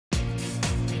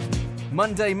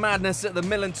Monday madness at the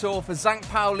Millertor for St.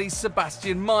 Pauli's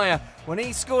Sebastian Maier when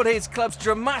he scored his club's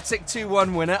dramatic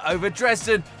 2-1 winner over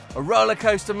Dresden. A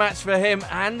rollercoaster match for him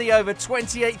and the over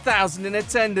 28,000 in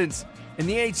attendance. In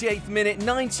the 88th minute,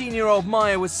 19-year-old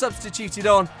Maier was substituted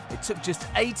on. It took just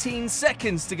 18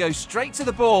 seconds to go straight to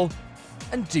the ball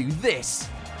and do this.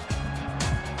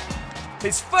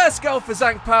 His first goal for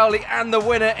St. Pauli and the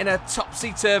winner in a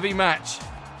topsy-turvy match.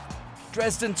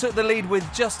 Dresden took the lead with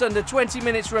just under 20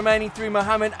 minutes remaining through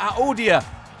Mohamed Aoudia,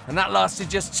 and that lasted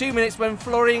just 2 minutes when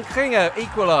Florian Kringer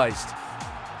equalised.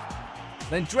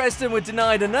 Then Dresden were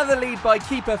denied another lead by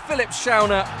keeper Philipp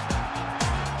Schauner.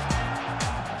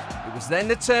 It was then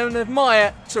the turn of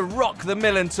Maier to rock the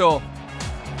Millertor.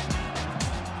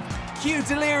 Cue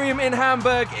delirium in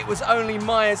Hamburg. It was only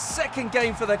Maier's second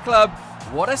game for the club.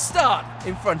 What a start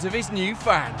in front of his new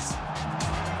fans.